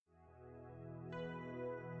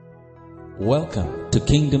Welcome to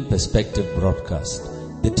Kingdom Perspective Broadcast,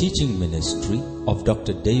 the teaching ministry of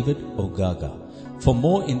Dr. David Ogaga. For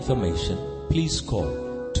more information, please call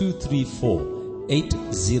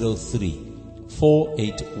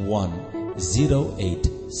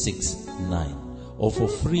 234-803-481-0869. Or for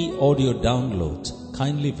free audio downloads,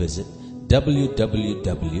 kindly visit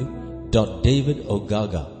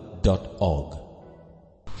www.davidogaga.org.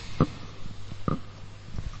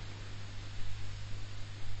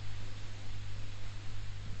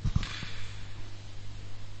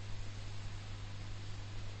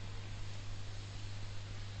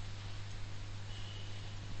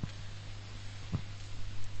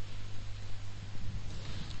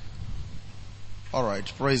 All right,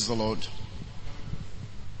 praise the Lord.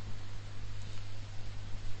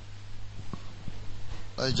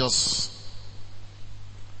 I just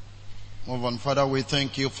move on. Father, we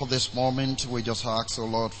thank you for this moment. We just ask, oh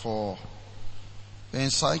Lord, for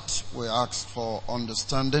insight. We ask for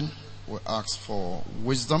understanding. We ask for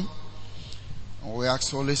wisdom. And we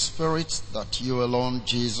ask, Holy Spirit, that you alone,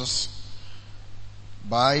 Jesus,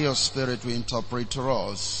 by your Spirit, will interpret to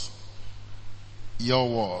us your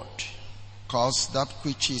word. Cause that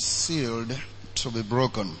which is sealed to be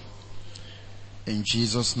broken. In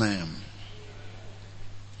Jesus' name.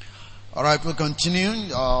 Alright, we're continuing.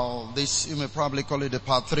 This, you may probably call it the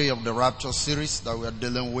part 3 of the Rapture series that we are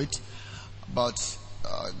dealing with. But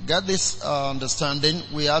get this understanding.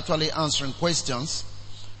 We are actually answering questions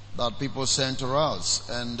that people send to us.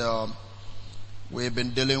 And we've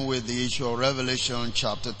been dealing with the issue of Revelation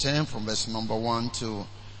chapter 10 from verse number 1 to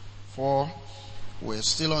 4. We're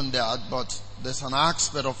still on that, but there's an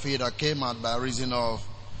aspect of it that came out by reason of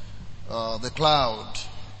the cloud,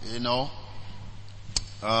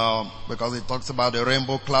 because it talks about the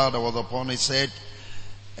rainbow cloud that was upon his head.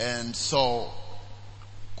 And so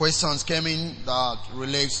questions came in that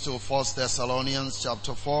relates to 1 Thessalonians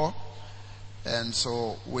chapter 4. And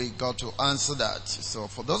so we got to answer that. So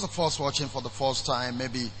for those of us watching for the first time,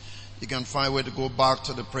 maybe you can find a way to go back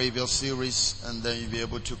to the previous series and then you'll be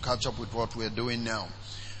able to catch up with what we're doing now.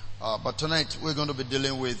 But tonight we're going to be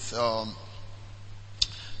dealing with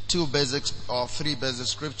 3 basic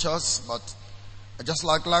scriptures. But just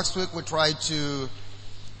like last week, we tried to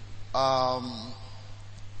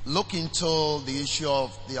look into the issue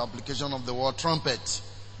of the application of the word trumpet.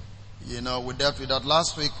 We dealt with that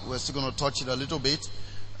last week. We're still going to touch it a little bit.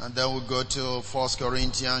 And then we'll go to 1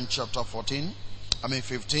 Corinthians chapter 15,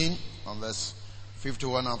 and verse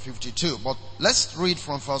 51 and 52. But let's read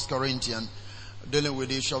from 1 Corinthians, dealing with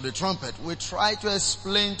the issue of the trumpet. We tried to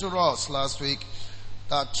explain to us last week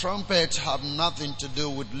that trumpets have nothing to do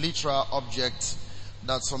with literal objects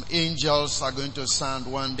that some angels are going to sound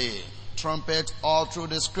one day. Trumpet all through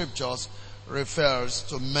the scriptures refers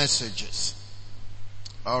to messages.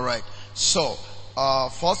 Alright, so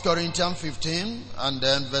 1 Corinthians 15 and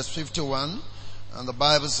then verse 51, and the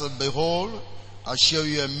Bible says, "Behold, I show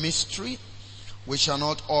you a mystery. We shall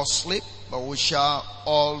not all sleep, but we shall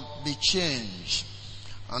all be changed."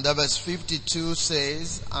 And the verse 52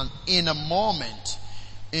 says, "And in a moment,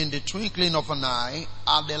 in the twinkling of an eye,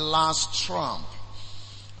 at the last trump,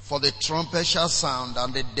 for the trumpet shall sound,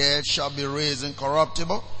 and the dead shall be raised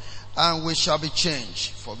incorruptible, and we shall be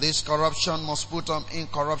changed. For this corruption must put on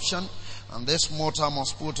incorruption, and this mortal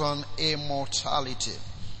must put on immortality."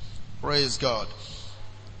 Praise God.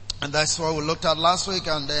 And that's what we looked at last week,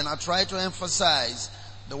 and then I tried to emphasize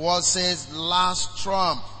the word says last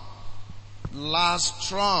trump. Last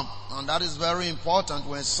trump. And that is very important.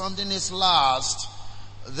 When something is last,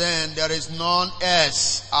 then there is none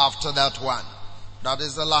else after that one. That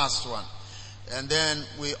is the last one. And then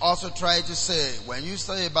we also try to say, when you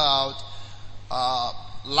say about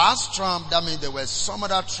last trump, that means there were some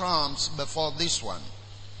other trumps before this one.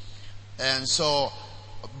 And so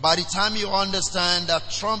by the time you understand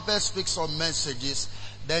that trumpet speaks of messages,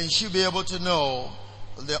 then you should be able to know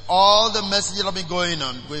that all the messages that have been going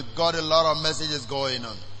on. We've got a lot of messages going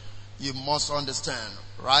on. You must understand.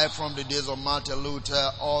 Right from the days of Martin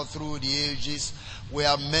Luther, all through the ages, we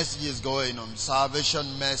have messages going on.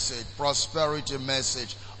 Salvation message, prosperity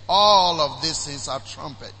message. All of these things are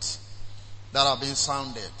trumpets that have been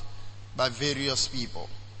sounded by various people.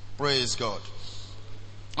 Praise God.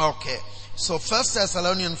 Okay. So 1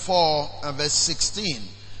 Thessalonians 4 and verse 16.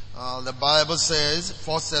 The Bible says,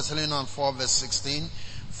 1 Thessalonians 4 verse 16,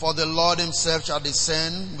 "For the Lord himself shall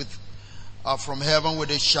descend from heaven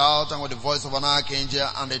with a shout and with the voice of an archangel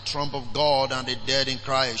and the trump of God, and the dead in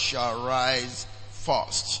Christ shall rise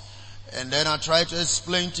first." And then I try to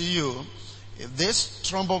explain to you, if this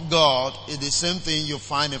trump of God is the same thing you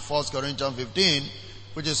find in 1 Corinthians 15,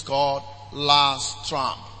 which is called last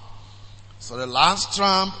trump. So the last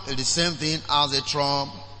trump is the same thing as the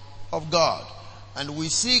trump of God. And we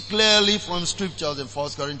see clearly from scriptures in 1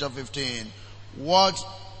 Corinthians 15 what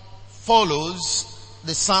follows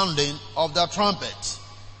the sounding of the trumpet.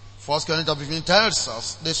 1 Corinthians 15 tells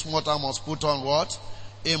us this mortal must put on what?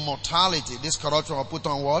 Immortality. This corruption will put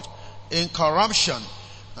on what? Incorruption.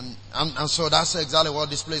 And so that's exactly what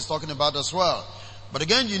this place is talking about as well. But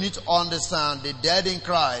again, you need to understand the dead in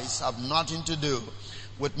Christ have nothing to do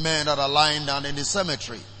with men that are lying down in the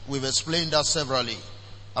cemetery. We've explained that severally.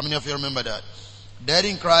 How many of you remember that? Dead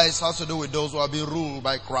in Christ has to do with those who are being ruled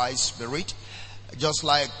by Christ's Spirit. Just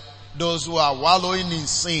like those who are wallowing in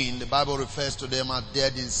sin, the Bible refers to them as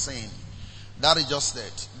dead in sin. That is just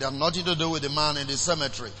it. They have nothing to do with the man in the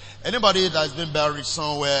cemetery. Anybody that has been buried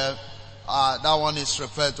somewhere, that one is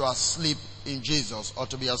referred to as asleep in Jesus, or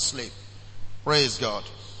to be asleep. Praise God.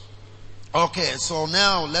 Okay, so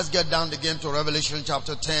now let's get down again to Revelation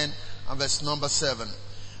chapter 10 and verse number 7.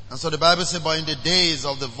 And so the Bible says, but in the days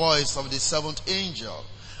of the voice of the seventh angel,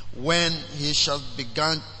 when he shall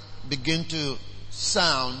begin to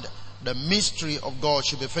sound, the mystery of God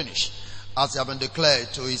should be finished, as it has been declared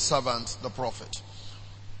to his servant the prophet.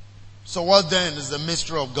 So what then is the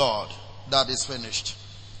mystery of God that is finished?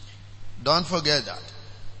 Don't forget that.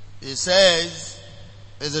 It says,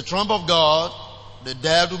 it's the trump of God, the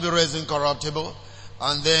dead will be raised incorruptible,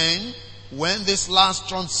 and then when this last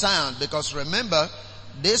trump sound, because remember,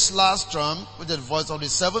 this last trump, with the voice of the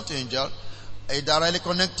seventh angel, is directly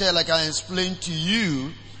connected, like I explained to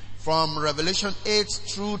you, from Revelation 8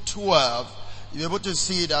 through 12, you're able to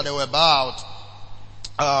see that there were about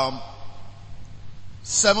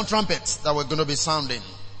 7 trumpets that were going to be sounding.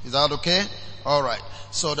 Is that okay? Alright.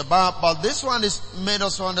 So but this one is made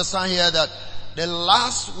us to understand here that the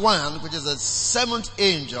last one, which is the seventh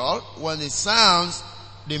angel, when it sounds,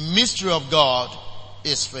 the mystery of God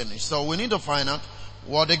is finished. So we need to find out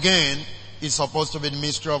what again is supposed to be the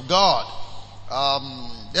mystery of God.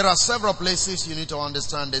 There are several places you need to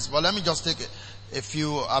understand this, but let me just take a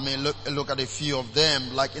few, look at a few of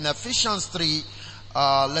them. Like in Ephesians 3,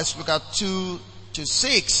 let's look at 2 to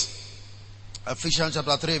 6. Ephesians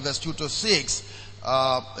chapter 3 verse 2 to 6,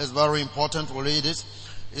 is very important. We'll read it.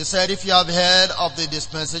 He said, if you have heard of the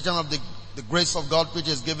dispensation of the grace of God which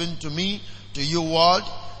is given to me, to you word,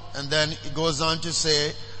 and then it goes on to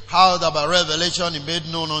say, how that by revelation he made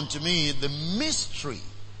known unto me the mystery,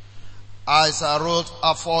 as I wrote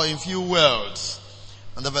afore in few words.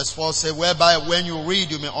 And the verse 4 says, whereby when you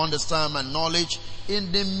read you may understand my knowledge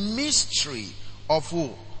in the mystery of who?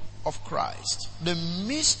 Of Christ. The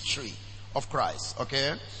mystery of Christ.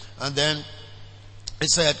 Okay? And then it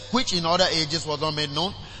said, which in other ages was not made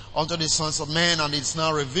known unto the sons of men, and is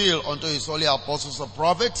now revealed unto his holy apostles and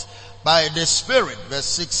prophets by the Spirit. Verse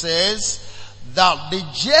 6 says, that the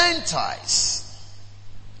Gentiles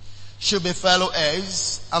should be fellow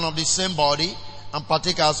heirs and of the same body and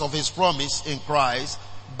partakers of his promise in Christ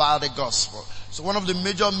by the gospel. So one of the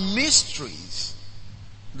major mysteries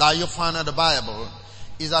that you find in the Bible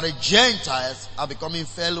is that the Gentiles are becoming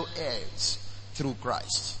fellow heirs through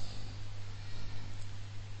Christ.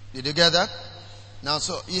 Did you get that? Now,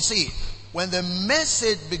 so you see, when the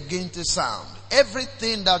message begins to sound,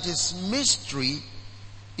 everything that is mystery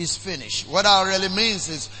is finished. What that really means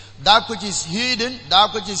is that which is hidden,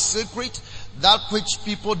 that which is secret, that which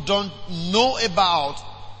people don't know about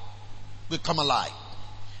will come alive.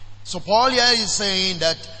 So Paul here is saying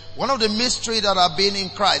that one of the mysteries that have been in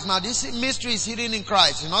Christ. Now this mystery is hidden in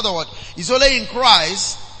Christ. In other words, it's only in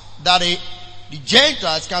Christ that the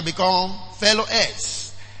Gentiles can become fellow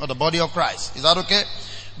heirs of the body of Christ. Is that okay?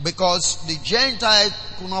 Because the Gentiles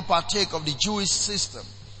could not partake of the Jewish system.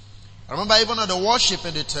 Remember, even at the worship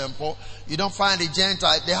in the temple, you don't find the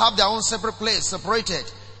Gentiles. They have their own separate place, separated.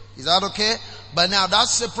 Is that okay? But now that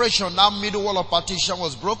separation, that middle wall of partition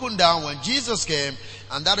was broken down when Jesus came,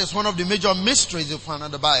 and that is one of the major mysteries you find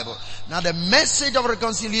in the Bible. Now the message of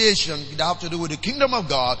reconciliation that have to do with the kingdom of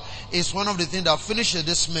God is one of the things that finishes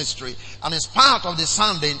this mystery, and is part of the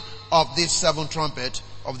sounding of this seventh trumpet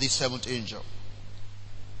of the seventh angel.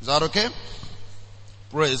 Is that okay?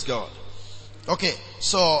 Praise God. Okay,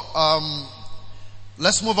 so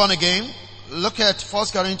let's move on again. Look at 1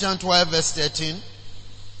 Corinthians 12 verse 13.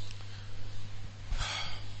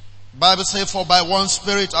 Bible says, for by one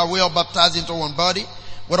Spirit are we all baptized into one body,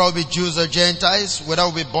 whether we be Jews or Gentiles, whether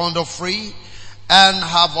we be bond or free, and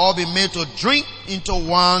have all been made to drink into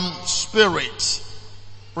one Spirit.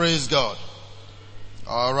 Praise God.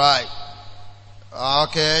 Alright.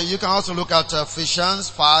 Okay, you can also look at Ephesians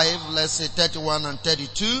 5, let's say 31 and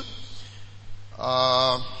 32.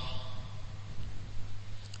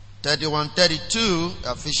 31, 32,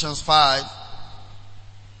 Ephesians 5.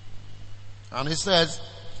 And he says,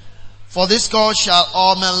 for this cause shall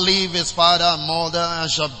all men leave his father and mother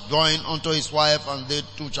and shall join unto his wife, and they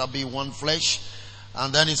two shall be one flesh.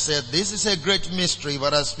 And then he said, this is a great mystery,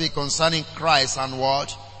 but I speak concerning Christ and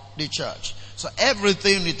what? The church. So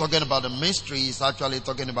everything we're talking about the mystery is actually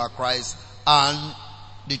talking about Christ and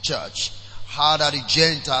the church. How that the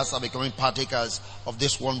Gentiles are becoming partakers of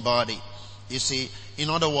this one body. You see, in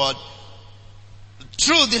other words,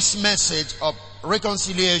 through this message of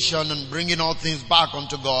reconciliation and bringing all things back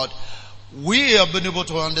unto God, we have been able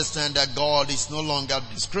to understand that God is no longer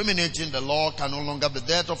discriminating. The law can no longer be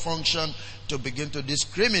there to function to begin to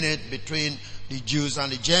discriminate between the Jews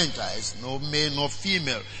and the Gentiles. No male, no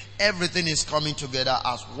female. Everything is coming together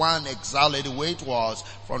as one, exactly the way it was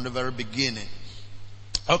from the very beginning.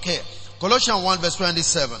 Okay, Colossians 1 verse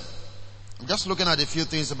 27. I'm just looking at a few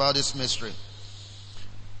things about this mystery.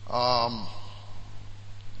 To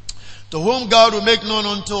whom God will make known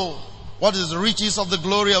unto what is the riches of the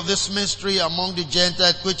glory of this mystery among the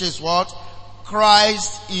Gentiles, which is what?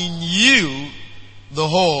 Christ in you, the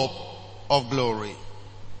hope of glory.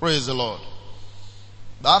 Praise the Lord.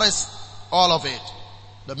 That is all of it.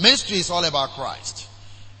 The mystery is all about Christ.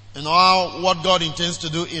 You know what God intends to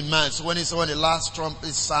do in man. So when the last trump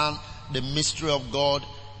is sound, the mystery of God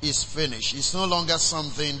is finished. It's no longer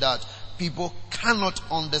something that people cannot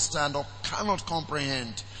understand or cannot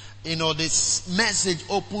comprehend. You know, this message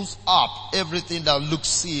opens up everything that looks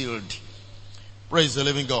sealed. Praise the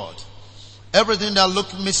living God. Everything that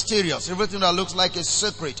looks mysterious, everything that looks like a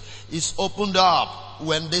secret is opened up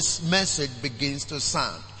when this message begins to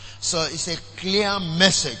sound. So it's a clear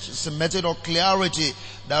message. It's a method of clarity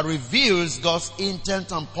that reveals God's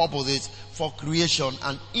intent and purposes for creation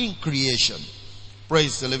and in creation.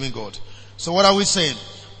 Praise the living God. So what are we saying?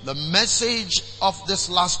 The message of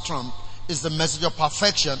this last trump is the message of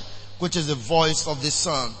perfection, which is the voice of the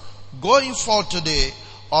Son going forth today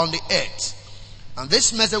on the earth. And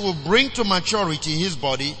this message will bring to maturity his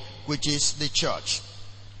body, which is the church.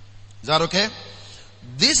 Is that okay?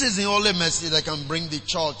 This is the only message that can bring the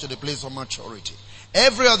church to the place of maturity.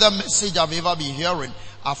 Every other message I've ever been hearing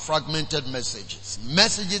are fragmented messages.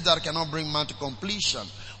 Messages that cannot bring man to completion.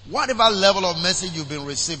 Whatever level of message you've been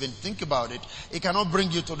receiving, think about it. It cannot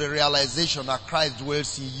bring you to the realization that Christ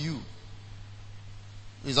dwells in you.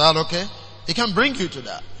 Is that okay? It can bring you to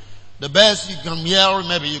that. The best you can hear,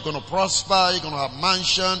 maybe you're going to prosper, you're going to have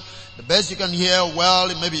mansion. The best you can hear, well,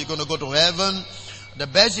 maybe you're going to go to heaven. The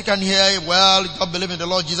best you can hear, well, you don't believe in the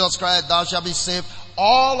Lord Jesus Christ, thou shalt be saved.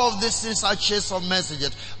 All of these things are chase of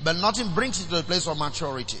messages, but nothing brings you to the place of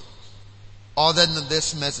maturity other than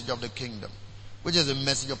this message of the kingdom, which is a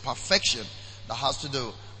message of perfection that has to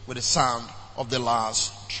do with the sound of the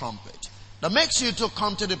last trumpet. That makes you to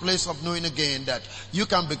come to the place of knowing again that you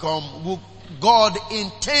can become who God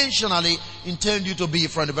intentionally intended you to be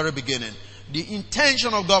from the very beginning. The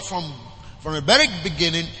intention of God from the very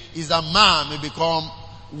beginning is that man may become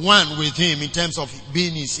one with him in terms of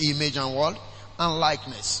being his image and what? And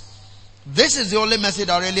likeness. This is the only message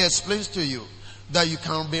that really explains to you that you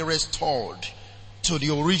can be restored to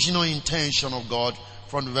the original intention of God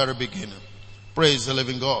from the very beginning. Praise the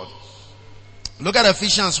living God. Look at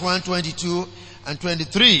Ephesians 1:22 and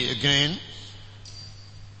 23 again.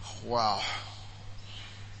 Wow.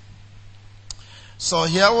 So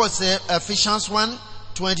here was Ephesians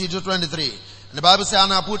 1:22-23. And the Bible says,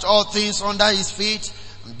 and I put all things under his feet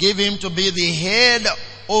and give him to be the head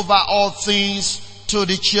over all things to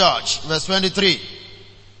the church. Verse 23.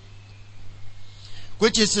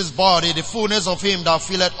 Which is his body, the fullness of him that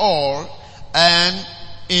filleth all and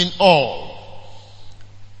in all.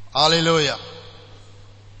 Hallelujah.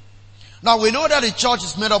 Now we know that the church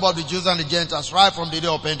is made up of the Jews and the Gentiles right from the day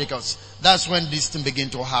of Pentecost. That's when this thing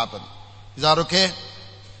began to happen. Is that okay?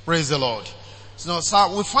 Praise the Lord. So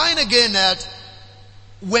we find again that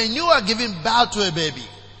when you are giving birth to a baby,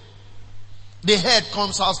 the head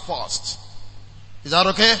comes out first. Is that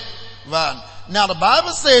okay? Well, now the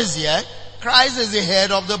Bible says here, Christ is the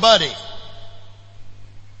head of the body.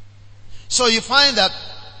 So you find that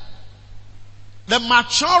the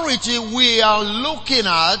maturity we are looking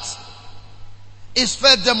at is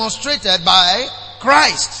first demonstrated by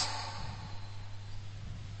Christ.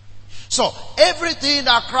 So everything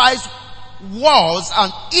that Christ was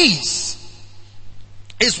and is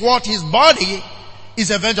what his body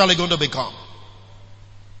is eventually going to become.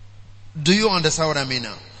 Do you understand what I mean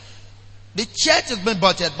now? The church has been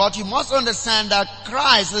butchered, but you must understand that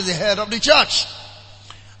Christ is the head of the church.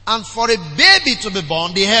 And for a baby to be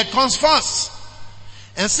born, the head comes first.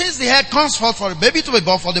 And since the head comes forth for a baby to be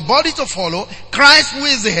born, for the body to follow, Christ, who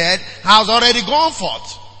is the head, has already gone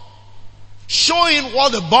forth. Showing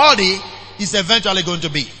what the body is eventually going to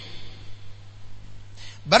be.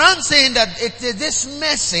 But I'm saying that it is this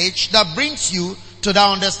message that brings you to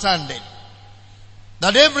that understanding.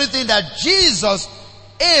 That everything that Jesus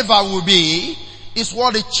ever will be is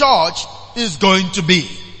what the church is going to be.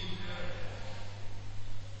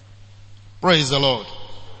 Praise the Lord.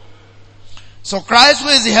 So Christ, who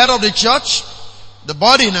is the head of the church, the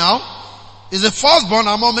body now, is the firstborn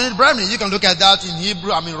among many brethren. You can look at that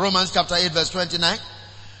in Romans chapter 8 verse 29.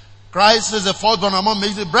 Christ is the firstborn among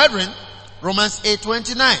many brethren. Romans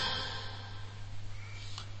 8:29.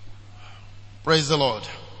 Praise the Lord.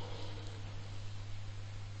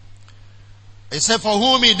 He said, for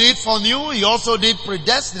whom he did foreknew, he also did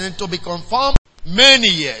predestinate to be conformed many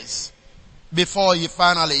years before he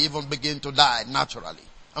finally even began to die naturally.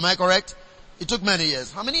 Am I correct? It took many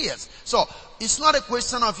years. How many years? So, it's not a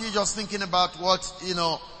question of you just thinking about what,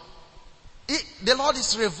 the Lord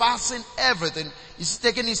is reversing everything. He's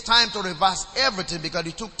taking his time to reverse everything because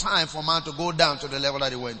it took time for man to go down to the level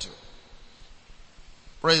that he went to.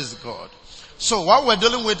 Praise God. So, what we're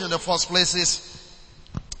dealing with in the first place is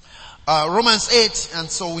Romans 8, and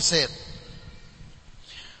so we said,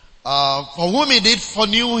 for whom he did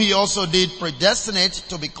foreknew, he also did predestinate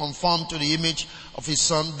to be conformed to the image of his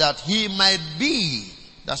Son, that he might be,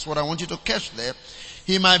 that's what I want you to catch there,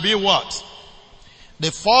 he might be what?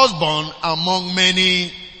 The firstborn among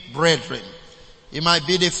many brethren. He might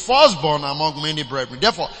be the firstborn among many brethren.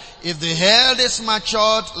 Therefore, if the head is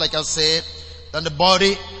matured, like I said, then the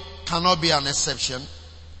body cannot be an exception.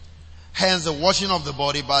 Hence the washing of the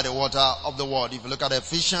body by the water of the word. If you look at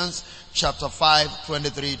Ephesians chapter 5,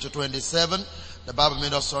 23 to 27, the Bible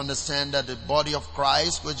made us to understand that the body of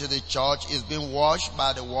Christ, which is the church, is being washed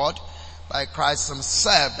by the word, by Christ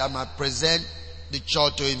himself, that might present the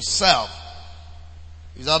church to himself.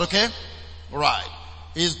 Is that okay? Right.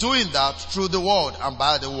 He's doing that through the word and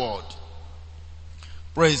by the word.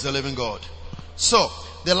 Praise the living God. So,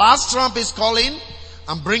 the last trump is calling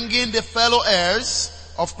and bringing the fellow heirs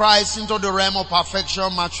of Christ into the realm of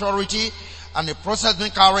perfection, maturity, and the process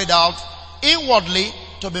being carried out inwardly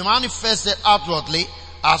to be manifested outwardly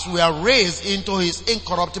as we are raised into his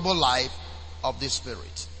incorruptible life of the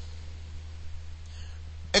Spirit.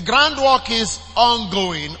 A grand work is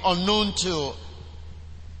ongoing, unknown to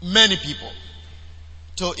many people,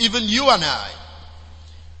 to even you and I,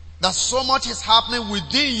 that so much is happening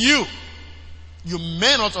within you. You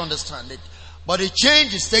may not understand it, but a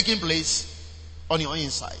change is taking place on your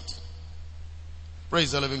inside.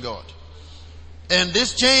 Praise the living God. And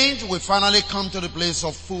this change will finally come to the place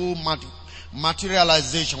of full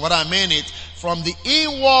materialization. What I mean is, from the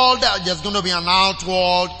inward, there's going to be an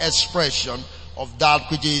outward expression of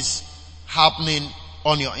that which is happening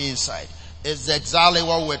on your inside. It's exactly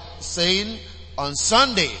what we're saying on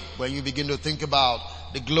Sunday when you begin to think about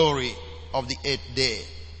the glory of the 8th day.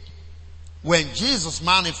 When Jesus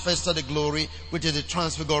manifested the glory, which is the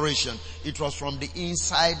transfiguration, it was from the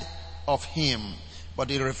inside of him, but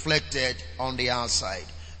it reflected on the outside.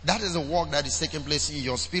 That is the work that is taking place in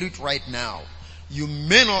your spirit right now. You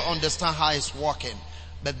may not understand how it's working,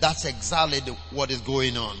 but that's exactly what is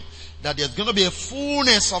going on. That there's going to be a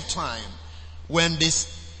fullness of time when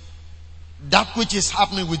that which is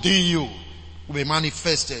happening within you will be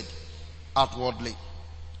manifested outwardly.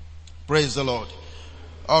 Praise the Lord.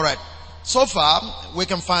 Alright. So far, we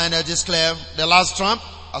can find that it's clear. The last trump,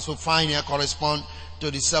 as we find here, correspond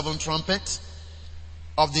to the 7 trumpets.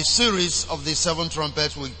 Of the series of the 7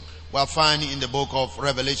 trumpets, we are finding in the book of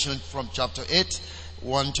Revelation from chapter 8,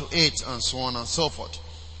 1 to 8, and so on and so forth.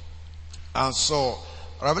 And so,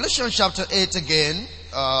 Revelation chapter 8 again,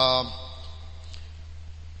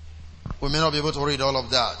 we may not be able to read all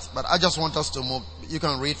of that, but I just want us to move. You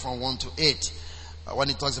can read from 1 to 8.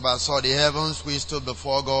 When it talks about saw the heavens, we stood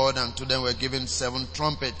before God, and to them were given 7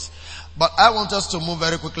 trumpets. But I want us to move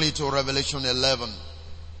very quickly to Revelation 11,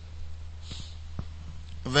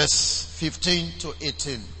 verse 15 to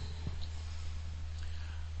 18.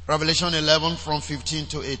 Revelation 11 from 15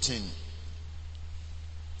 to 18.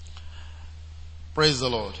 Praise the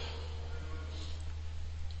Lord.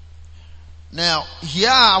 Now,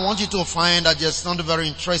 here I want you to find that there's something very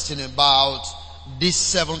interesting about this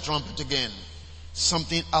 7th trumpet again.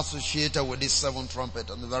 Something associated with this 7th trumpet,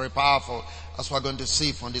 and very powerful, as we're going to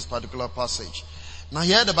see from this particular passage. Now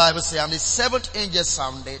here the Bible says, and the 7th angel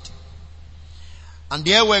sounded, and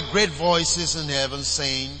there were great voices in heaven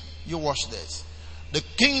saying, you watch this, the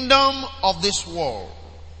kingdom of this world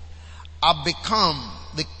are become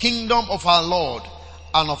the kingdom of our Lord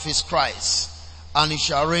and of his Christ, and he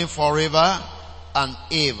shall reign forever and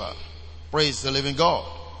ever. Praise the living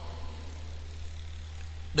God.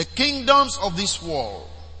 The kingdoms of this world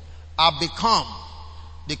are become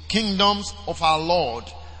the kingdoms of our Lord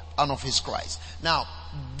and of his Christ. Now,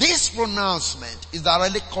 this pronouncement is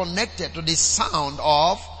directly connected to the sound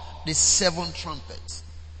of the seventh trumpet.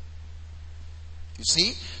 You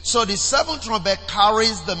see? So the seventh trumpet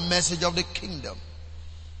carries the message of the kingdom.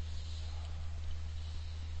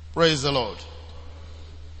 Praise the Lord.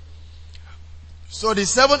 So the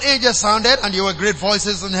seven angels sounded, and there were great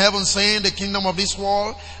voices in heaven saying, the kingdom of this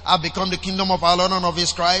world have become the kingdom of our Lord and of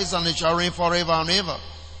his Christ, and it shall reign forever and ever.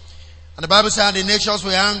 And the Bible said, the nations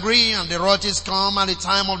were angry, and the wrath is come, and the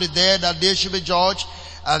time of the dead, that they should be judged,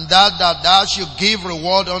 and that thou should give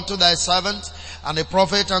reward unto thy servants, and the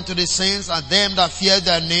prophet unto the saints, and them that fear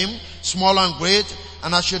thy name, small and great,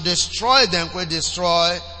 and I should destroy them which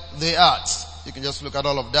destroy the earth. You can just look at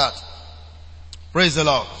all of that. Praise the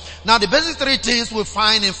Lord. Now the basic three things we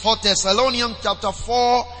find in 4 Thessalonians chapter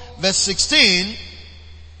 4 verse 16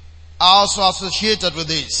 are also associated with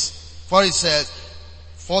this. For it says,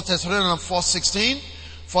 4 Thessalonians 4:16,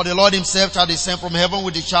 for the Lord himself shall descend from heaven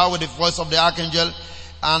with the shout, with the voice of the archangel,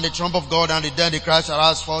 and the trump of God, and the dead in Christ shall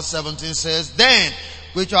rise forth. 17 says, then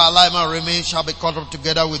which are alive and remain shall be caught up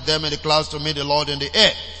together with them in the clouds to meet the Lord in the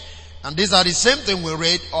air. And these are the same thing we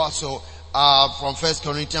read also from 1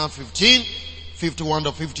 Corinthians 15, 51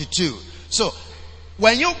 to 52. So,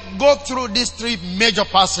 when you go through these three major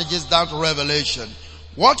passages down to Revelation,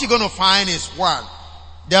 what you're going to find is one,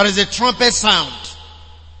 there is a trumpet sound.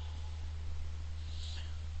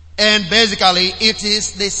 And basically, it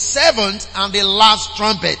is the seventh and the last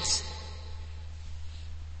trumpet.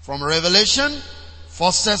 From Revelation,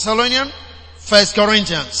 1 Thessalonians, 1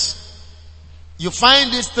 Corinthians. You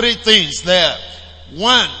find these three things there.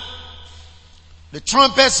 One, the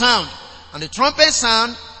trumpet sound. And the trumpet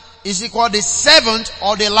sound is equal to the seventh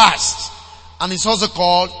or the last. And it's also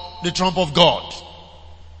called the trump of God.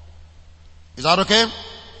 Is that okay?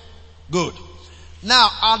 Good.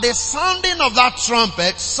 Now, at the sounding of that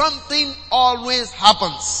trumpet, something always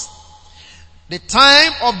happens. The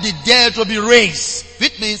time of the dead will be raised.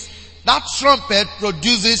 Which means that trumpet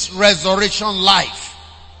produces resurrection life.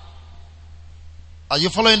 Are you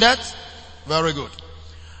following that? Very good.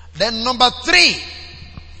 Then number 3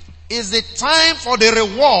 is the time for the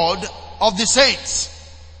reward of the saints,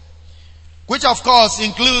 which of course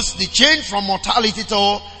includes the change from mortality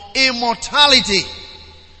to immortality.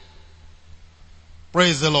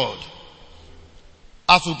 Praise the Lord.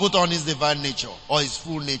 As we put on his divine nature or his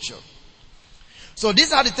full nature. So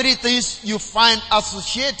these are the three things you find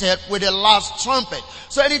associated with the last trumpet.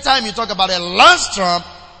 So anytime you talk about a last trump,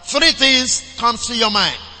 3 things comes to your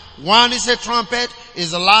mind. One is a trumpet,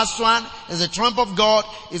 is the last one, is the trump of God,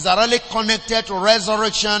 is directly connected to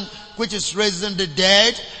resurrection, which is raising the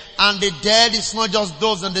dead. And the dead is not just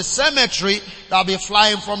those in the cemetery that will be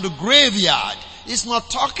flying from the graveyard. It's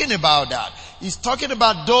not talking about that. He's talking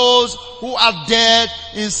about those who are dead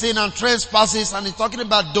in sin and trespasses, and he's talking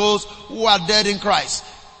about those who are dead in Christ.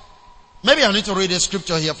 Maybe I need to read a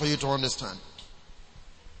scripture here for you to understand.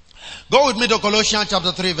 Go with me to Colossians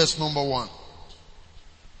chapter 3 verse number 1.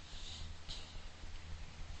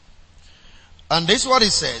 And this is what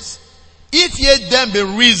it says. If ye then be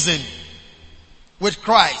risen with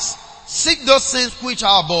Christ, seek those things which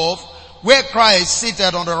are above, where Christ is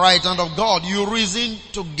seated on the right hand of God. You reason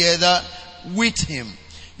together with him.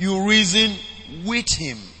 You reason with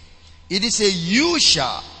him. It is a you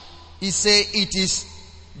shall. He say it is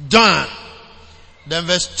done. Then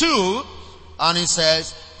verse 2, and he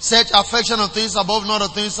says, set affection on things above, not on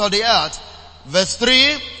things of the earth. Verse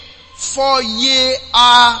 3, for ye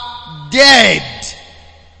are dead,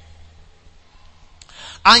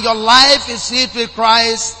 and your life is hid with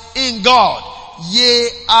Christ in God. Ye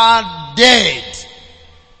are dead.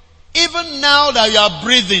 Even now that you are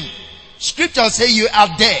breathing, scripture say you are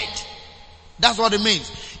dead. That's what it means.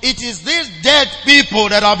 It is these dead people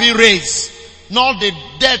that are being raised, not the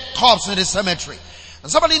dead corpse in the cemetery.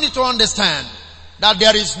 And somebody need to understand that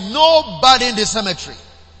there is nobody in the cemetery.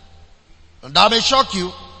 And that may shock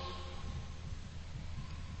you.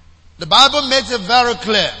 The Bible makes it very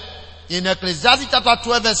clear. In Ecclesiastes chapter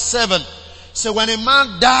 12 verse 7, so when a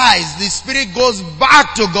man dies, the spirit goes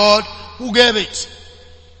back to God who gave it.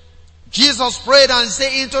 Jesus prayed and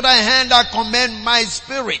said, into thy hand I commend my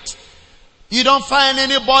spirit. You don't find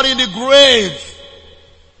anybody in the grave.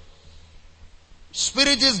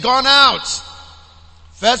 Spirit is gone out.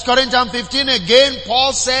 1 Corinthians 15 again,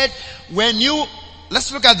 Paul said,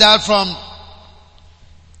 let's look at that from,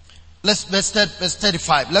 verse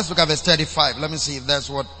 35. Let's look at verse 35. Let me see if that's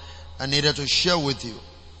what I needed to share with you.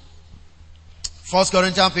 1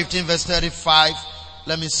 Corinthians 15 verse 35.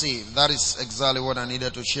 Let me see. That is exactly what I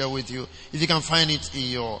needed to share with you. If you can find it in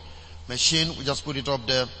your machine. We just put it up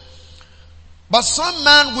there. But some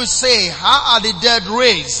man will say, how are the dead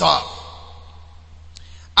raised up?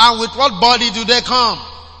 And with what body do they come?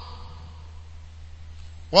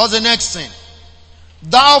 What's the next thing?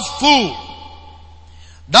 Thou fool,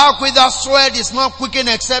 thou quickest sweat is not quickened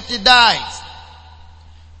except it dies.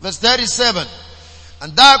 Verse 37.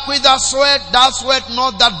 And thou quickest sweat, thou sweat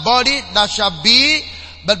not that body that shall be,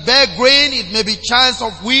 but bear grain, it may be chance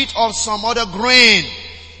of wheat or some other grain.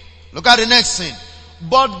 Look at the next thing.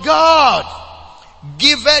 But God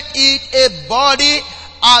giveth it a body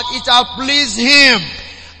as it hath pleased him,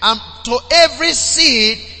 and to every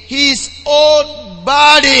seed his own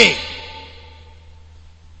body.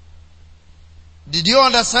 Did you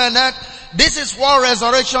understand that? This is what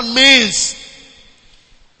resurrection means.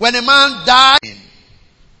 When a man dies,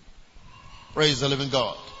 praise the living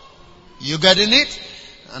God. You getting it?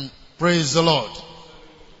 And praise the Lord.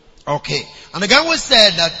 Okay. And again we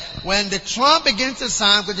said that when the trump begins to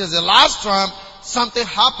sound, which is the last trump, something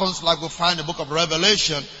happens like we find in the book of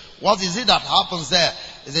Revelation. What is it that happens there?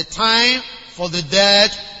 It's a time for the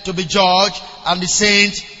dead to be judged and the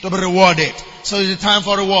saints to be rewarded. So it's a time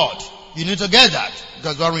for reward. You need to get that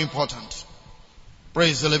because it's very important.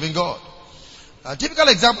 Praise the living God. A typical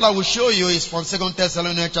example I will show you is from 2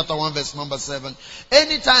 Thessalonians chapter 1 verse number 7.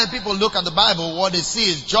 Anytime people look at the Bible, what they see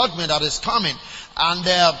is judgment that is coming. And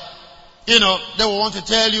they will want to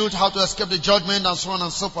tell you how to escape the judgment and so on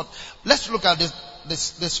and so forth. Let's look at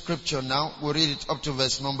this scripture now. We'll read it up to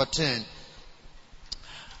verse number 10.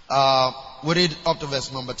 We read up to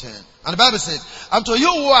verse number 10. And the Bible says, and to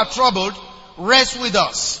you who are troubled, rest with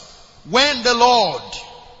us when the Lord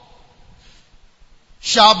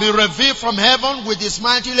shall be revealed from heaven with his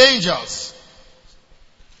mighty angels,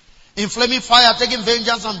 in flaming fire, taking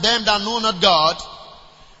vengeance on them that know not God,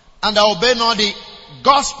 and that obey not the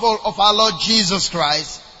gospel of our Lord Jesus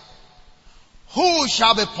Christ, who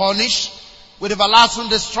shall be punished with everlasting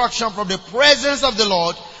destruction from the presence of the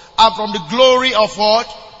Lord and from the glory of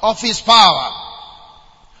what? Of his power,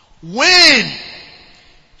 when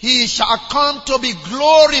he shall come to be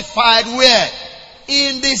glorified where?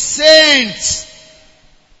 In the saints,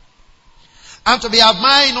 and to be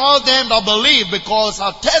admired in all them that believe, because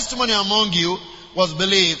our testimony among you was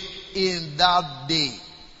believed in that day.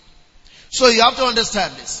 So you have to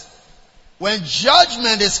understand this. When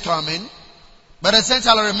judgment is coming, but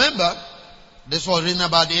essentially remember, this was written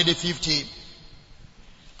about the AD 50.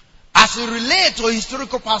 As it relates to a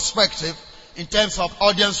historical perspective, in terms of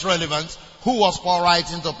audience relevance, who was Paul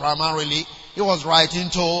writing to primarily? He was writing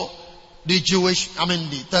to the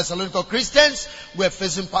the Thessalonian Christians who were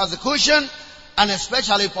facing persecution, and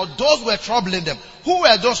especially for those who were troubling them. Who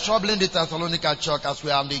were those troubling the Thessalonian church as we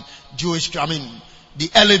are the the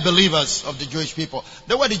early believers of the Jewish people?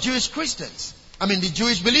 They were the Jewish Christians. The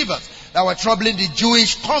Jewish believers that were troubling the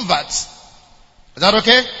Jewish converts. Is that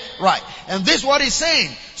okay? Right. And this is what he's saying.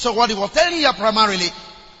 So what he was telling here primarily,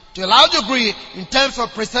 to a large degree, in terms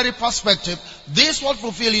of prophetic perspective, this was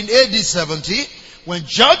fulfilled in AD 70. When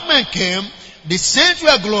judgment came, the saints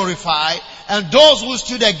were glorified, and those who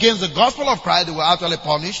stood against the gospel of Christ, they were actually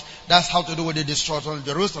punished. That's how to do with the destruction of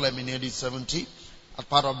Jerusalem in AD 70, as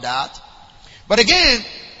part of that. But again,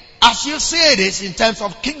 as you say this in terms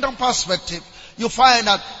of kingdom perspective, you find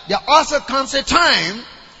that there also comes a time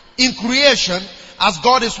in creation, as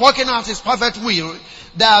God is working out his perfect will,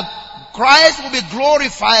 that Christ will be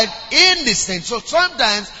glorified in this thing. So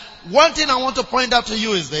sometimes, one thing I want to point out to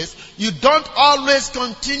you is this: you don't always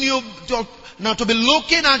continue to be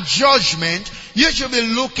looking at judgment. You should be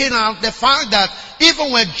looking at the fact that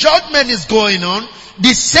even when judgment is going on,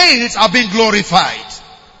 the saints are being glorified.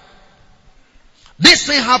 This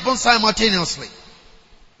thing happens simultaneously.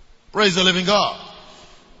 Praise the living God.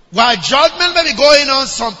 While judgment may be going on,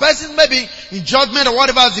 some persons may be in judgment or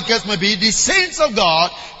whatever the case may be, the saints of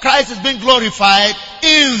God, Christ is being glorified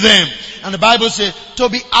in them. And the Bible says, to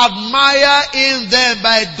be admired in them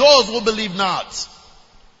by those who believe not.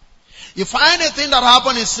 You find a thing that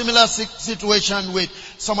happened in similar situation with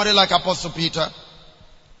somebody like Apostle Peter.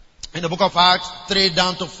 In the book of Acts 3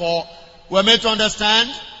 down to 4, we're made to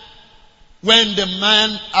understand when the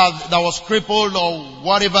man that was crippled or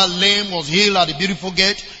whatever lame was healed at the beautiful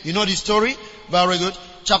gate. You know the story? Very good.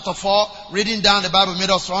 Chapter 4, reading down, the Bible made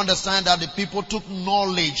us to understand that the people took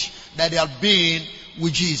knowledge that they had been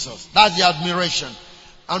with Jesus. That's the admiration.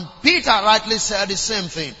 And Peter rightly said the same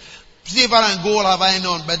thing. Silver and gold have I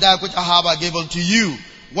none, but that which I have I gave unto you.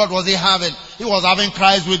 What was he having? He was having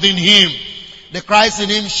Christ within him. The Christ in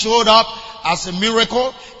him showed up as a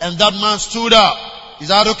miracle, and that man stood up. Is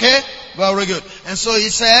that okay? Very good. And so he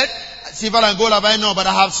said, silver and gold have I none, but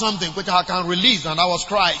I have something which I can release, and that was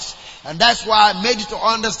Christ. And that's why I made you to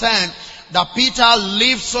understand that Peter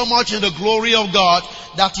lived so much in the glory of God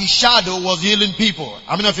that his shadow was healing people.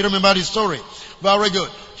 I mean, if you remember the story. Very good.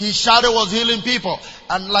 His shadow was healing people.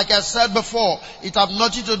 And like I said before, it had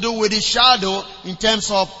nothing to do with his shadow in terms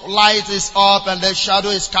of light is up and the shadow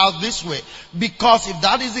is cast this way. Because if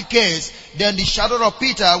that is the case, then the shadow of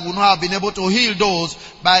Peter would not have been able to heal those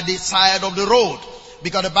by the side of the road.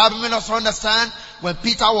 Because the Bible made us understand when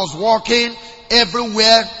Peter was walking,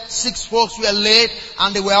 everywhere 6 folks were laid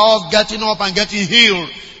and they were all getting up and getting healed.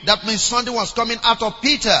 That means something was coming out of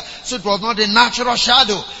Peter. So it was not a natural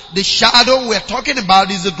shadow. The shadow we're talking about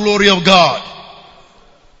is the glory of God.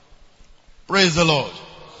 Praise the Lord.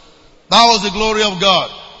 That was the glory of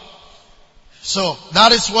God. So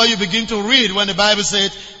that is why you begin to read when the Bible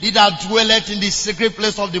says, "He that dwelleth in the secret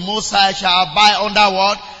place of the Most High shall abide under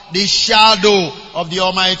what? The shadow of the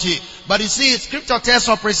Almighty." But you see, Scripture tells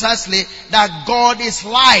us precisely that God is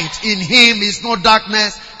light. In Him is no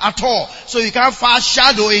darkness at all. So you can't find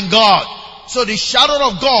shadow in God. So the shadow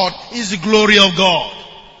of God is the glory of God.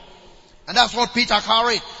 And that's what Peter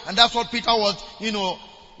carried. And that's what Peter was,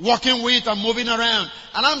 walking with and moving around.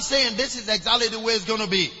 And I'm saying this is exactly the way it's going to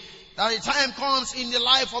be. That a time comes in the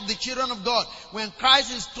life of the children of God when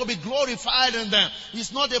Christ is to be glorified in them.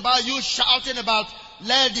 It's not about you shouting about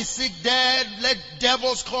let the sick dead, let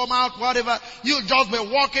devils come out, whatever. You just be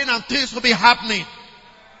walking and things will be happening.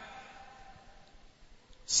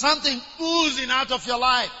 Something oozing out of your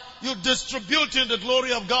life. You distributing the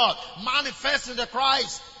glory of God, manifesting the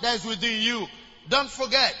Christ that is within you. Don't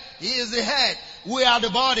forget, He is the head. We are the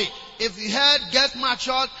body. If the head gets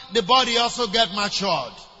matured, the body also gets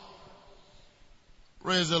matured.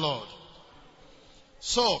 Praise the Lord.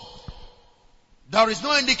 So, there is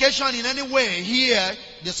no indication in any way here,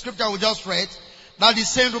 the scripture we just read, that the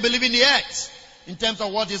saints will be leaving the earth in terms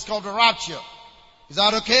of what is called the rapture. Is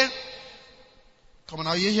that okay? Come on,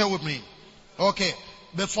 are you here with me? Okay.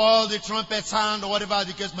 Before the trumpet sound or whatever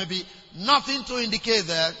the case may be, nothing to indicate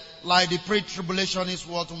that, like the pre-tribulationists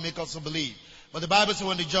want to make us believe. But the Bible says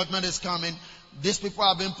when the judgment is coming, these people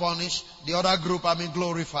are being punished, the other group are being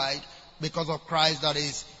glorified because of Christ that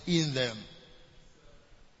is in them.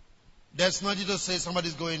 There's nothing to say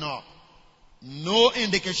somebody's going up. No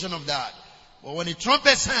indication of that. But when the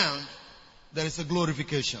trumpet sounds, there is a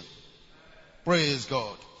glorification. Praise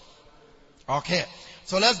God. Okay.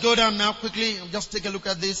 So let's go down now quickly and just take a look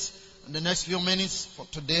at this in the next few minutes for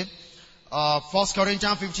today. 1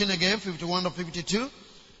 Corinthians 15 again, 51 to 52.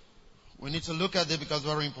 We need to look at it because it's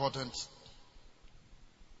very important.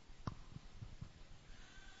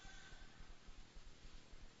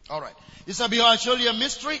 Alright. He said, "Behold, I show you a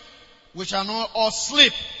mystery. We shall not all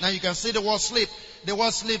sleep." Now you can see the word sleep. The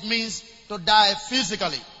word sleep means to die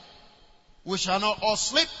physically. We shall not all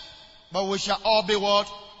sleep, but we shall all be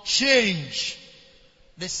what? Change.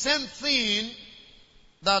 The same thing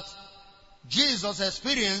that Jesus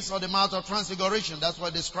experienced on the Mount of Transfiguration. That's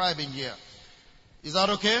what describing here. Is that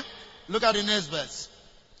okay? Look at the next verse.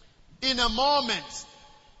 "In a moment,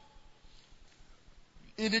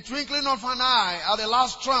 in the twinkling of an eye, at the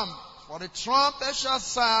last trump, for the trumpet shall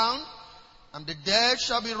sound, and the dead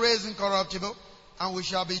shall be raised incorruptible, and we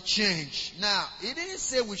shall be changed." Now, He didn't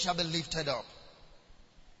say we shall be lifted up.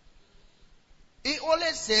 He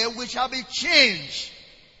only said we shall be changed.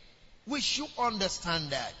 We should understand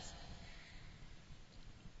that.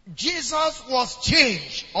 Jesus was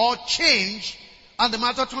changed on the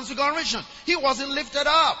Mount of Transfiguration. He wasn't lifted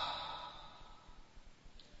up.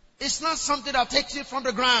 It's not something that takes you from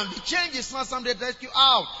the ground. The change is not something that takes you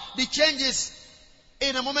out. The change is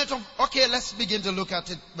in a moment of, okay, let's begin to look at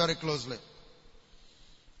it very closely.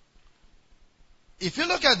 If you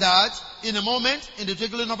look at that, in a moment, in the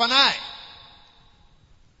twinkling of an eye.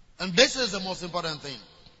 And this is the most important thing.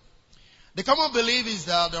 The common belief is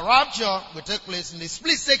that the rapture will take place in the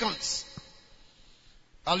split seconds,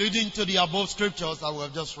 alluding to the above scriptures that we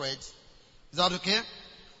have just read. Is that okay?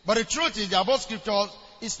 But the truth is, the above scriptures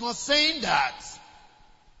is not saying that.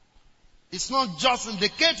 It's not just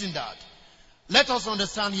indicating that. Let us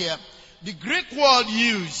understand here, the Greek word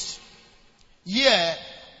used here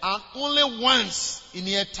and only once in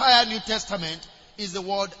the entire New Testament is the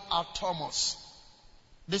word atomos.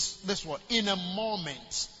 This word, in a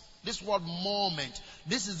moment. This word moment.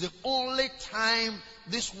 This is the only time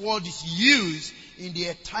this word is used in the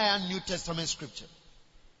entire New Testament scripture.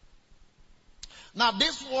 Now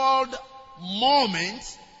this word moment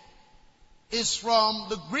is from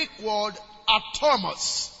the Greek word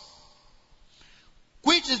atomos,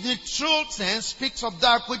 which in the true sense speaks of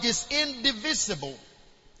that which is indivisible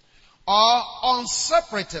or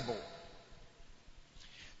unseparable.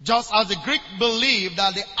 Just as the Greek believed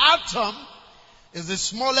that the atom is the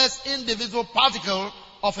smallest indivisible particle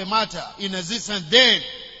of a matter in existence, then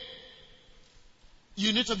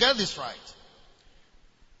you need to get this right.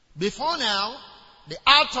 Before now, the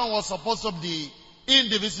atom was supposed to be the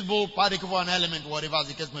indivisible particle of an element, whatever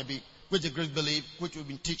the case may be, which the Greeks believe, which we've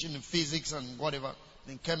been teaching in physics and whatever,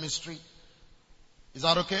 in chemistry. Is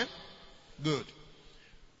that okay? Good.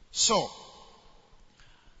 So,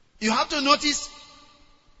 you have to notice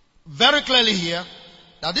very clearly here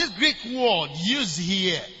that this Greek word used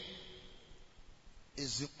here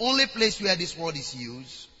is the only place where this word is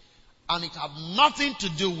used, and it has nothing to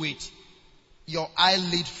do with your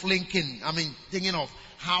eyelid flinking. Thinking of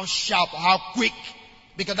how sharp, how quick,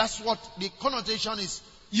 because that's what the connotation is.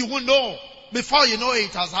 You will know before you know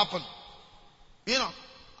it has happened.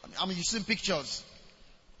 You've seen pictures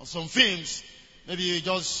of some films. Maybe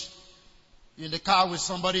you're in the car with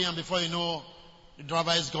somebody, and before you know, the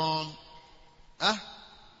driver is gone. I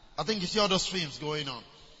think you see all those films going on.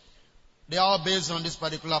 They are all based on this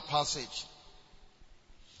particular passage.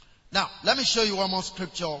 Now, let me show you one more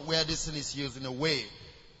scripture where this thing is used in a way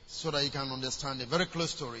so that you can understand it. Very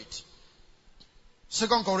close to it. 2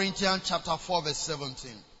 Corinthians chapter 4 verse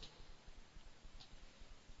 17.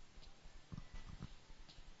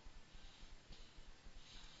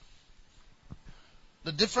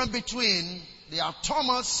 The difference between the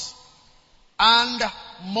atomos and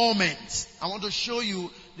moment. I want to show you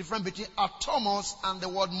the difference between atomos and the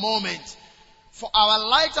word moment. For our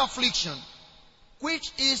light affliction,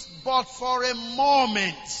 which is but for a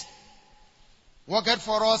moment, worketh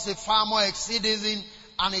for us a far more exceeding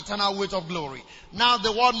and eternal weight of glory. Now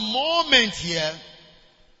the word moment here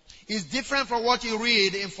is different from what you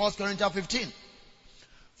read in 1 Corinthians 15.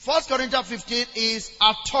 1 Corinthians 15 is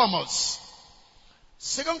atomos.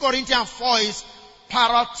 2 Corinthians 4 is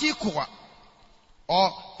paratikua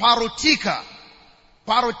or parotika.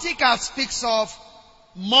 Parotika speaks of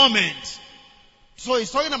moment. So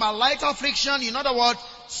he's talking about light affliction. In other words,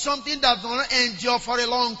 something that will not endure for a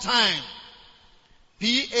long time.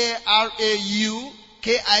 P-A-R-A-U-K-I-T-A.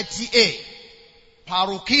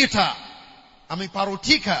 Parokita.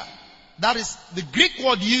 Parotika. That is the Greek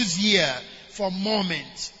word used here for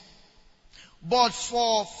moment. But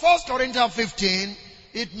for 1 Corinthians 15,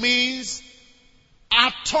 it means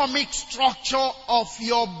atomic structure of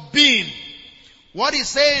your being. What he's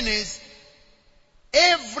saying is,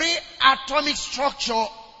 every atomic structure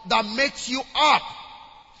that makes you up,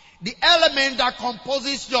 the element that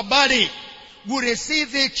composes your body, will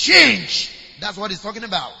receive a change. That's what he's talking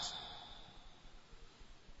about.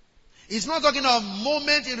 He's not talking of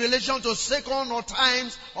moment in relation to seconds or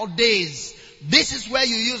times or days. This is where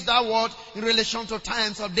you use that word in relation to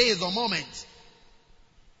times or days or moments.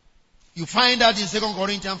 You find that in 2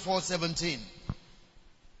 Corinthians 4:17,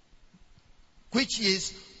 which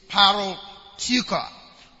is parotika.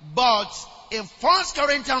 But in 1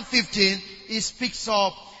 Corinthians 15, it speaks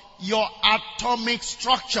of your atomic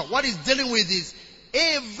structure. What it's dealing with is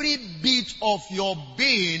every bit of your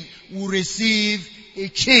being will receive a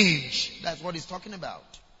change. That's what it's talking about.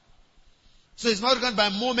 So it's not done by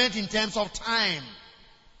moment in terms of time.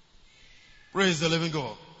 Praise the living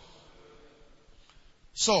God.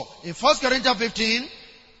 So, in 1 Corinthians 15,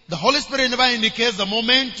 the Holy Spirit never indicates the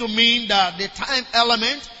moment to mean that the time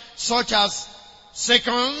element, such as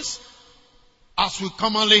seconds, as we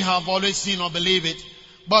commonly have always seen or believe it,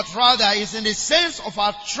 but rather is in the sense of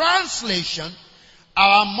our translation,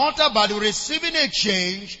 our mortal body receiving a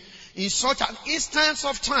change in such an instance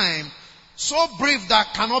of time, so brief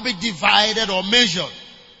that cannot be divided or measured.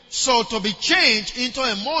 So to be changed into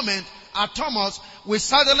a moment, atomos, will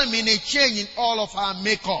certainly mean a change in all of our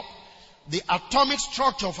makeup. The atomic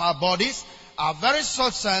structure of our bodies, our very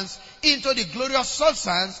substance, into the glorious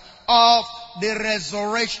substance of the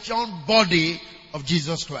resurrection body of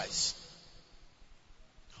Jesus Christ.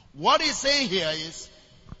 What he's saying here is,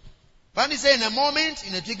 when he says in a moment,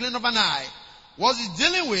 in a twinkling of an eye, what he's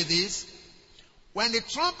dealing with is, when the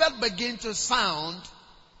trumpet begins to sound,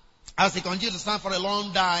 as it continues to sound for a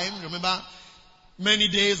long time, remember, many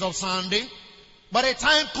days of sounding, but a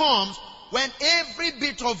time comes when every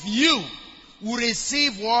bit of you will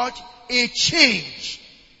receive what? A change.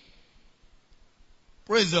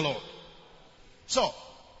 Praise the Lord. So,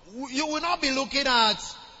 you will not be looking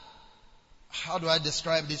at, how do I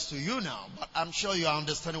describe this to you now? But I'm sure you are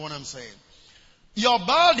understanding what I'm saying. Your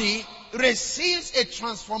body receives a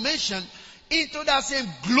transformation into that same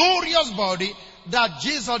glorious body that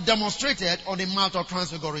Jesus demonstrated on the Mount of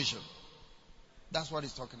Transfiguration. That's what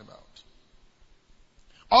he's talking about.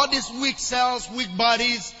 All these weak cells, weak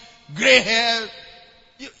bodies, gray hair,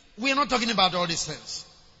 we're not talking about all these things.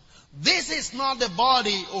 This is not the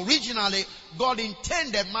body originally God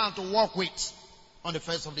intended man to walk with on the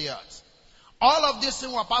face of the earth. All of these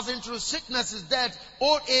things were passing through sicknesses, death,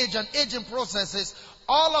 old age, and aging processes.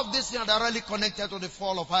 All of these things are directly connected to the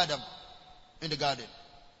fall of Adam in the garden.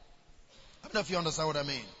 I don't know if you understand what I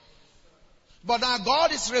mean. But now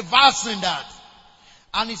God is reversing that.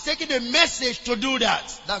 And He's taking the message to do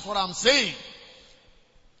that. That's what I'm saying.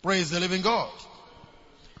 Praise the living God.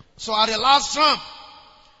 So at the last trump,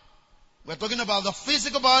 we're talking about the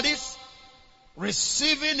physical bodies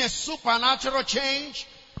receiving a supernatural change,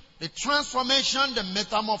 the transformation, the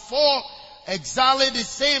metamorpho, exactly the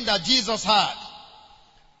same that Jesus had.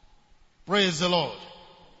 Praise the Lord.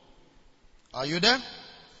 Are you there?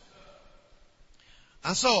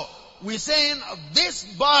 And so, we're saying this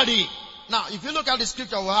body. Now, if you look at the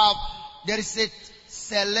scripture, we have, there is a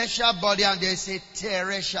celestial body and there is a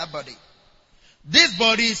terrestrial body. This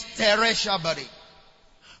body is terrestrial body.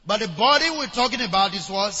 But the body we're talking about is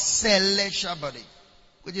what? Celestial body.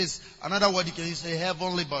 Which is another word you can use, a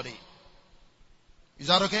heavenly body. Is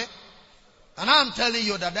that okay? And I'm telling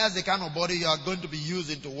you that that's the kind of body you are going to be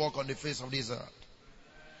using to walk on the face of this earth.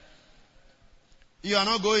 You are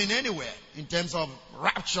not going anywhere in terms of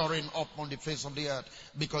rapturing up on the face of the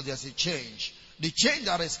earth because there's a change. The change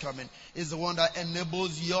that is coming is the one that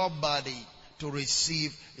enables your body to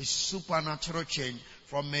receive a supernatural change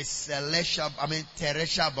from a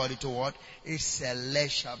terrestrial body to what? A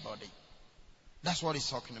celestial body. That's what he's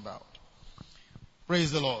talking about.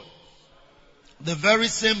 Praise the Lord. The very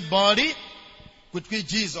same body with which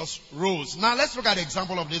Jesus rose. Now let's look at the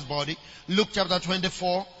example of this body. Luke chapter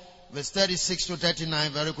 24, verse 36 to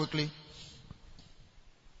 39, very quickly.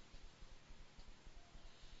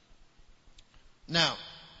 Now,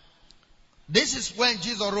 this is when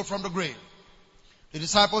Jesus rose from the grave. The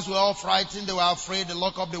disciples were all frightened. They were afraid. They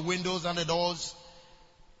locked up the windows and the doors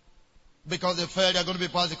because they felt they're going to be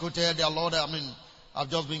persecuted. Their Lord, have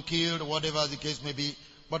just been killed, or whatever the case may be.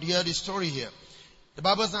 But hear the story here. The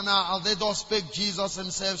Bible says, now as they thus spake, Jesus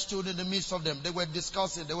himself stood in the midst of them. They were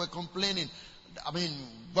discussing. They were complaining.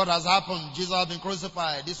 What has happened? Jesus has been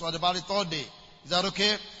crucified. This was about the third day. Is that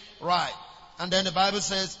okay? Right. And then the Bible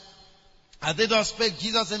says, as they thus spake,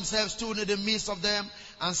 Jesus himself stood in the midst of them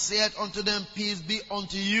and said unto them, peace be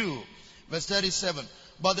unto you. Verse 37.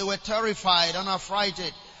 But they were terrified and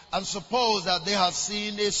affrighted and supposed that they had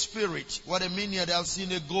seen a spirit. What I mean here, they have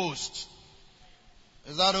seen a ghost.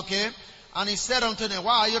 Is that okay? And he said unto them,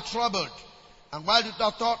 why are you troubled? And why did the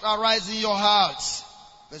thought arise in your hearts?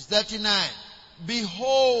 Verse 39.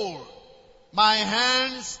 Behold, my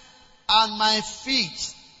hands and my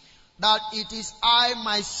feet, that it is I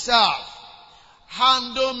myself.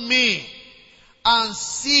 Handle me and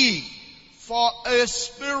see, for a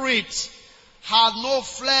spirit had no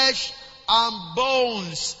flesh and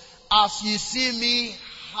bones, as you see me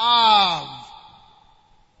have.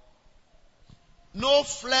 No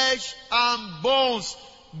flesh and bones.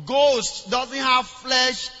 Ghost doesn't have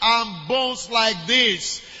flesh and bones like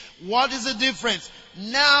this. What is the difference?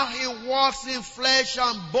 Now he walks in flesh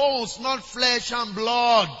and bones, not flesh and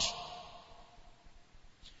blood.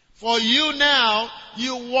 For you now,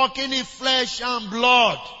 you walking in flesh and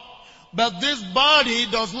blood. But this body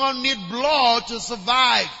does not need blood to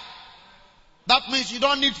survive. That means you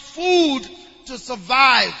don't need food to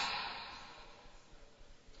survive.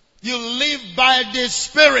 You live by the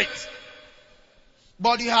Spirit.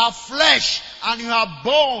 But you have flesh and you have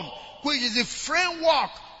bone, which is the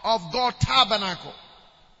framework of God's tabernacle.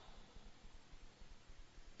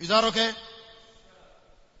 Is that okay?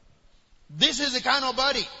 This is the kind of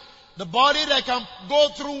body. The body that can go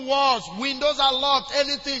through walls, windows are locked,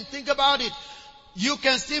 anything. Think about it. You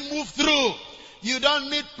can still move through. You don't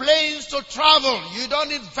need planes to travel. You don't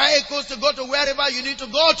need vehicles to go to wherever you need to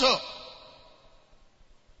go to.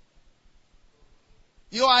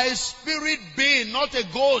 You are a spirit being, not a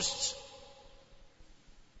ghost.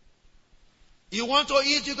 You want to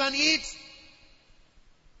eat, you can eat.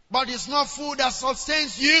 But it's not food that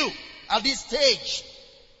sustains you at this stage.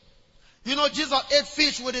 You know, Jesus ate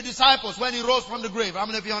fish with the disciples when he rose from the grave. How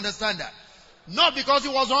many of you understand that? Not because he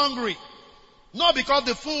was hungry. Not because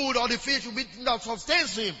the food or the fish will be that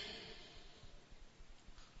sustains him.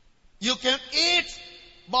 You can eat,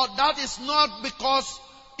 but that is not because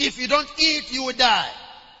if you don't eat, you will die.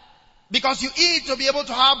 Because you eat to be able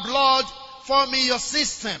to have blood forming your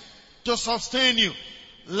system to sustain you.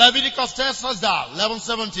 Leviticus tells us that,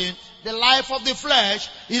 11:17, the life of the flesh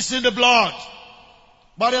is in the blood.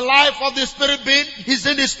 But the life of the spirit being is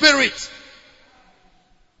in the spirit.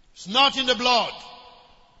 It's not in the blood.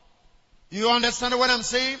 You understand what I'm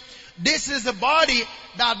saying? This is the body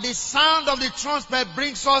that the sound of the trumpet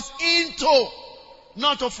brings us into,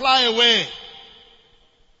 not to fly away.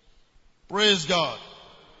 Praise God.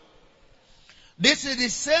 This is the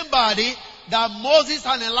same body that Moses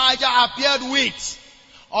and Elijah appeared with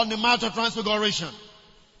on the Mount of Transfiguration.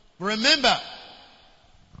 Remember,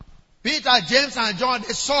 Peter, James, and John,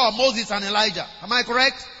 they saw Moses and Elijah. Am I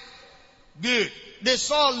correct? Good. They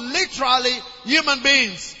saw literally human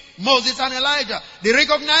beings, Moses and Elijah. They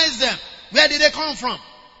recognized them. Where did they come from?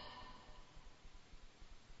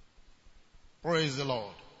 Praise the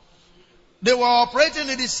Lord. They were operating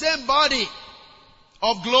in the same body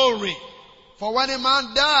of glory. For when a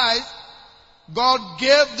man dies, God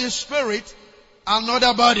gave the Spirit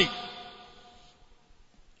another body,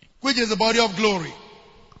 which is the body of glory.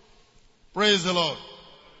 Praise the Lord.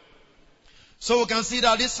 So we can see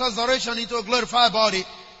that this resurrection into a glorified body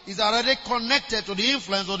is already connected to the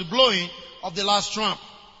influence of the blowing of the last trump,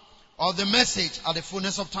 or the message at the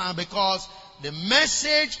fullness of time, because the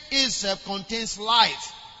message itself contains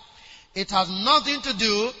life. It has nothing to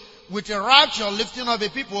do with a rapture, lifting of a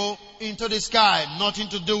people into the sky. Nothing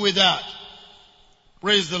to do with that.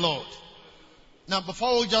 Praise the Lord. Now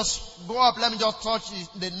before we just go up, let me just touch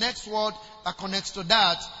the next word that connects to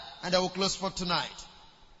that, and then we'll close for tonight.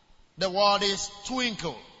 The word is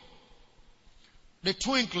twinkle. The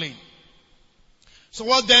twinkling. So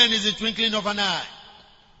what then is the twinkling of an eye?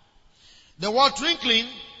 The word twinkling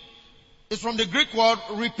is from the Greek word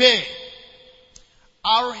ripe.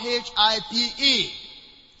 R-H-I-P-E.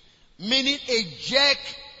 Meaning a jerk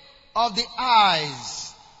of the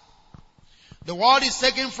eyes. The word is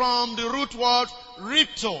taken from the root word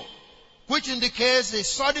ripto, which indicates a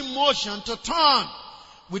sudden motion to turn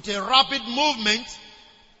with a rapid movement,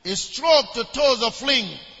 a stroke to toss or fling.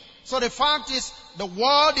 So the fact is, the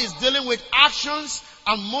word is dealing with actions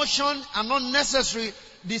and motion, and not necessarily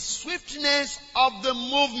the swiftness of the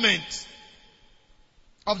movement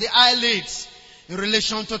of the eyelids in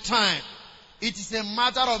relation to time. It is a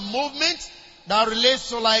matter of movement that relates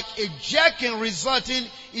to like a jerking resulting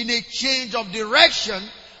in a change of direction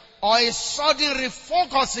or a sudden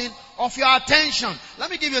refocusing of your attention.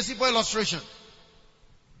 Let me give you a simple illustration.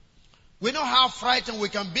 We know how frightened we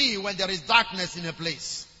can be when there is darkness in a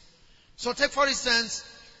place. So take for instance,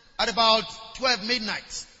 at about 12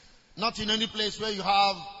 midnight, not in any place where you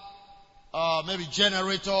have maybe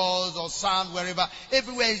generators or sound, wherever.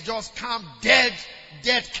 Everywhere is just calm, dead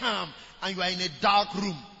calm, and you are in a dark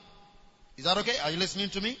room. Is that okay? Are you listening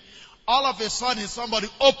to me? All of a sudden somebody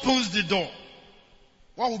opens the door.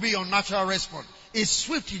 What will be your natural response? A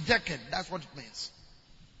swift ejection. That's what it means.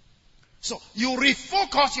 So you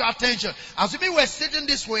refocus your attention. Assuming we're sitting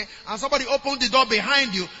this way and somebody opened the door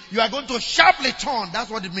behind you, you are going to sharply turn.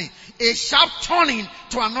 That's what it means. A sharp turning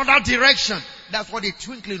to another direction. That's what a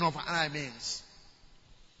twinkling of an eye means.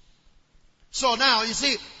 So now, you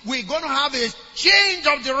see, we're going to have a change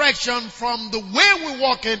of direction from the way we're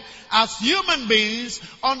walking as human beings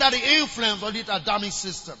under the influence of the Adamic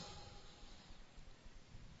system.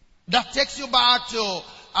 That takes you back to,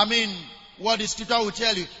 what the scripture will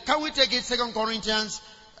tell you. Can we take it 2 Corinthians?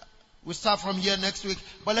 We'll start from here next week.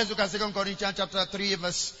 But let's look at 2 Corinthians chapter 3,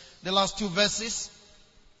 the last two verses.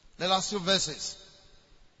 The last two verses.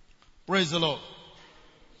 Praise the Lord.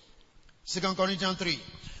 2 Corinthians 3.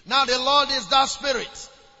 Now the Lord is that Spirit.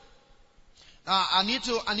 Now I need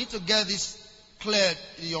to get this cleared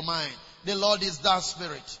in your mind. The Lord is that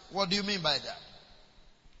Spirit. What do you mean by that?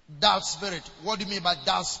 That Spirit. What do you mean by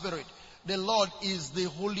that Spirit? The Lord is the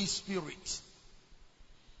Holy Spirit.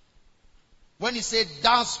 When he said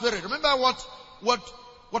that Spirit, remember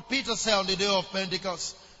what Peter said on the day of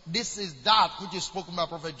Pentecost? This is that which is spoken by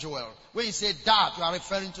Prophet Joel. When he said that, you are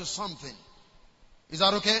referring to something. Is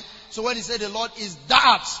that okay? So when he said the Lord is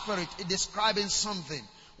that Spirit, it's describing something.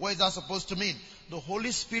 What is that supposed to mean? The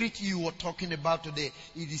Holy Spirit you were talking about today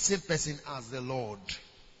is the same person as the Lord.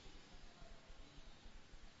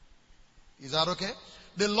 Is that okay?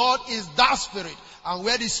 The Lord is that Spirit. And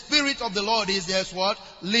where the Spirit of the Lord is, there's what?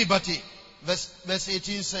 Liberty. Verse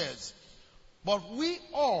 18 says, but we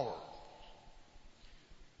all,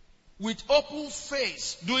 with open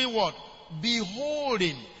face, doing what?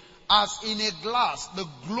 Beholding as in a glass the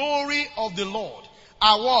glory of the Lord,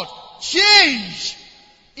 are what? Changed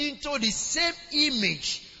into the same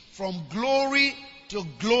image from glory to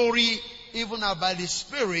glory, even by the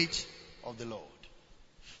Spirit of the Lord.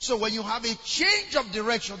 So when you have a change of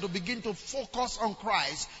direction to begin to focus on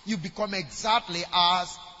Christ, you become exactly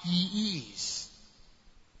as He is.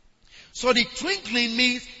 So the twinkling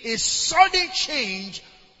means a sudden change,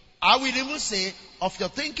 I will even say, of your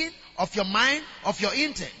thinking, of your mind, of your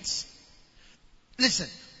intents. Listen,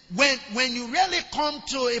 when you really come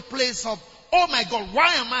to a place of, oh my God,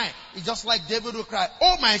 why am I? It's just like David will cry,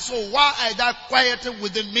 oh my soul, why are thou quieted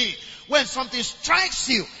within me? When something strikes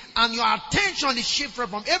you and your attention is shifted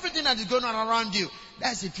from everything that is going on around you,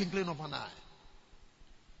 that's the twinkling of an eye.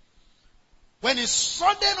 When a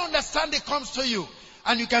sudden understanding comes to you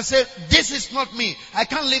and you can say, this is not me, I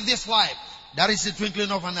can't live this life, that is the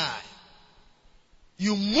twinkling of an eye.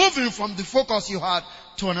 You moving from the focus you had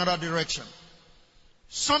to another direction.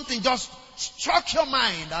 Something just struck your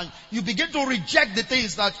mind and you begin to reject the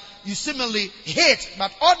things that you seemingly hate,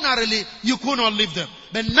 but ordinarily you could not live them.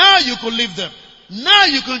 But now you could live them. Now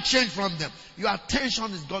you can change from them. Your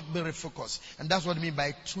attention is got very focused. And that's what I mean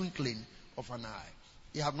by twinkling of an eye.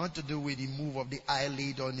 It have not to do with the move of the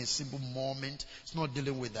eyelid or in a simple moment. It's not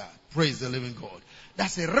dealing with that. Praise the living God.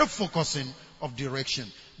 That's a refocusing of direction.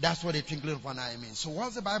 That's what the twinkling of an eye means. So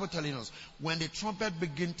what's the Bible telling us? When the trumpet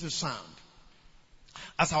begins to sound,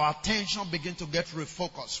 as our attention begins to get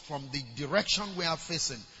refocused from the direction we are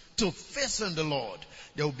facing to facing the Lord,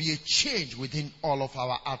 there will be a change within all of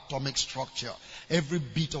our atomic structure. Every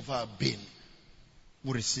bit of our being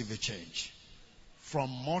will receive a change. From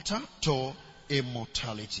mortal to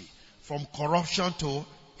immortality. From corruption to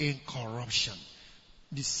incorruption.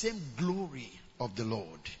 The same glory of the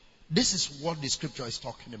Lord. This is what the scripture is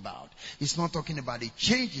talking about. It's not talking about a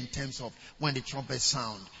change in terms of when the trumpet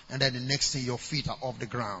sound and then the next thing your feet are off the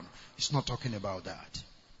ground. It's not talking about that.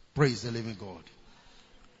 Praise the living God.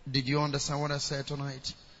 Did you understand what I said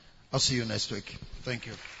tonight? I'll see you next week. Thank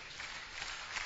you.